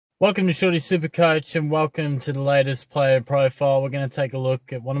Welcome to Shorty SuperCoach and welcome to the latest player profile. We're going to take a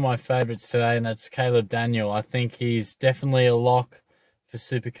look at one of my favourites today, and that's Caleb Daniel. I think he's definitely a lock for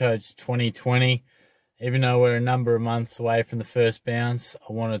SuperCoach 2020. Even though we're a number of months away from the first bounce,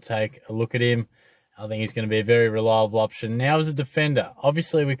 I want to take a look at him. I think he's going to be a very reliable option. Now as a defender,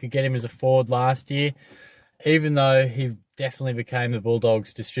 obviously we could get him as a forward last year, even though he definitely became the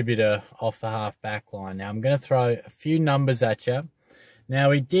Bulldogs distributor off the half-back line. Now I'm going to throw a few numbers at you.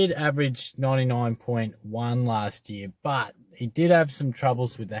 Now, he did average 99.1 last year, but he did have some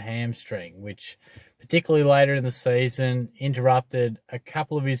troubles with the hamstring, which particularly later in the season interrupted a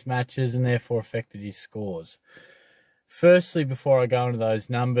couple of his matches and therefore affected his scores. Firstly, before I go into those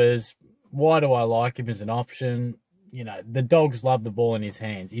numbers, why do I like him as an option? You know, the Dogs love the ball in his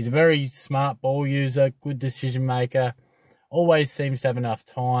hands. He's a very smart ball user, good decision maker, always seems to have enough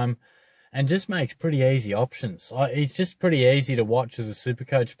time, and just makes pretty easy options. He's just pretty easy to watch as a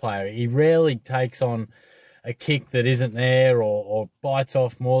SuperCoach player. He rarely takes on a kick that isn't there or bites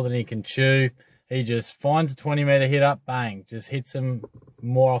off more than he can chew. He just finds a 20-metre hit up, bang, just hits them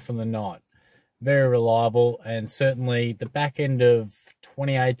more often than not. Very reliable, and certainly the back end of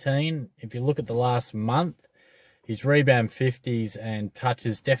 2018, if you look at the last month, his rebound 50s and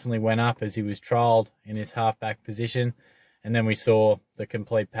touches definitely went up as he was trialled in his halfback position. And then we saw the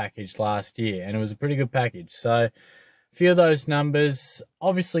complete package last year, and it was a pretty good package. So a few of those numbers,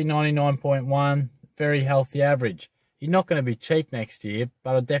 obviously 99.1, very healthy average. He's not going to be cheap next year,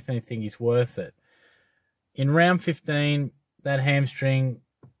 but I definitely think he's worth it. In round 15, that hamstring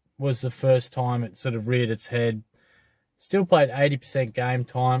was the first time it sort of reared its head. Still played 80% game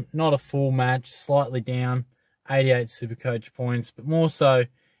time, not a full match, slightly down, 88 SuperCoach points, but more so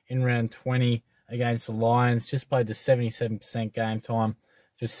in round 20, against the Lions, just played the 77% game time,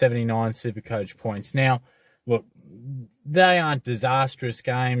 just 79 SuperCoach points. Now, look, they aren't disastrous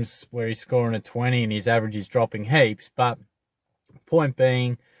games where he's scoring a 20 and his average is dropping heaps, but point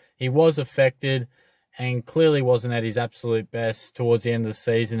being, he was affected and clearly wasn't at his absolute best towards the end of the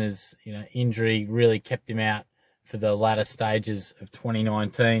season, as injury really kept him out for the latter stages of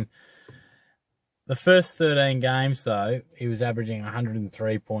 2019. The first 13 games, though, he was averaging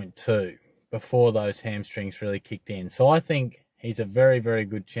 103.2. before those hamstrings really kicked in. So I think he's a very, very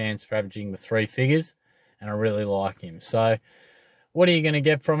good chance for averaging the three figures, and I really like him. So what are you going to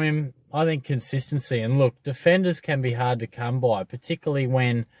get from him? I think consistency. And look, defenders can be hard to come by, particularly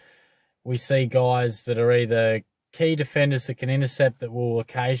when we see guys that are either key defenders that can intercept that will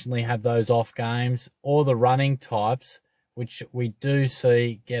occasionally have those off games, or the running types, which we do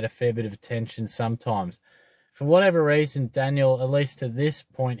see get a fair bit of attention sometimes. For whatever reason, Daniel, at least to this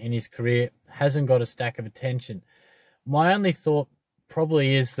point in his career, hasn't got a stack of attention. My only thought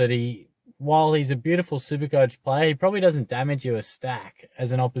probably is that while he's a beautiful SuperCoach player, he probably doesn't damage you a stack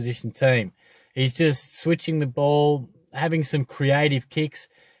as an opposition team. He's just switching the ball, having some creative kicks.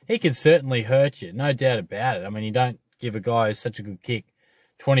 He can certainly hurt you, no doubt about it. I mean, you don't give a guy who's such a good kick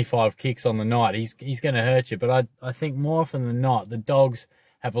 25 kicks on the night. He's going to hurt you. But I think more often than not, the Dogs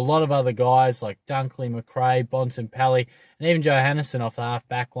have a lot of other guys like Dunkley, McRae, Bontempelli, and even Johannesson off the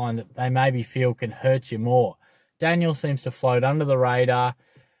half-back line that they maybe feel can hurt you more. Daniel seems to float under the radar.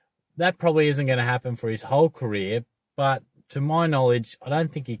 That probably isn't going to happen for his whole career, but to my knowledge, I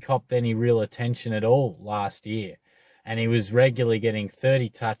don't think he copped any real attention at all last year. And he was regularly getting 30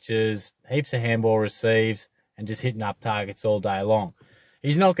 touches, heaps of handball receives, and just hitting up targets all day long.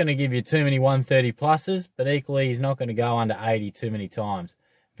 He's not going to give you too many 130 pluses, but equally he's not going to go under 80 too many times.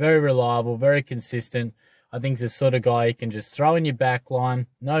 Very reliable, very consistent. I think he's the sort of guy you can just throw in your back line,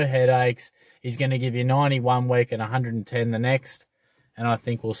 no headaches. He's going to give you 90 one week and 110 the next. And I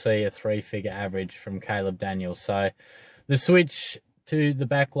think we'll see a three-figure average from Caleb Daniel. So the switch to the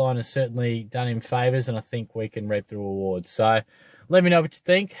back line has certainly done him favours, and I think we can reap the rewards. So let me know what you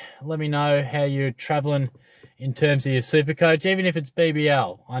think. Let me know how you're travelling in terms of your SuperCoach, even if it's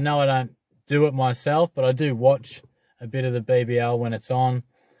BBL. I know I don't do it myself, but I do watch a bit of the BBL when it's on.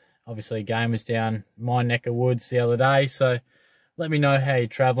 Obviously, a game was down my neck of woods the other day, so let me know how you're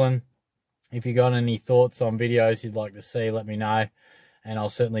travelling. If you got any thoughts on videos you'd like to see, let me know, and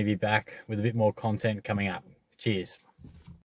I'll certainly be back with a bit more content coming up. Cheers.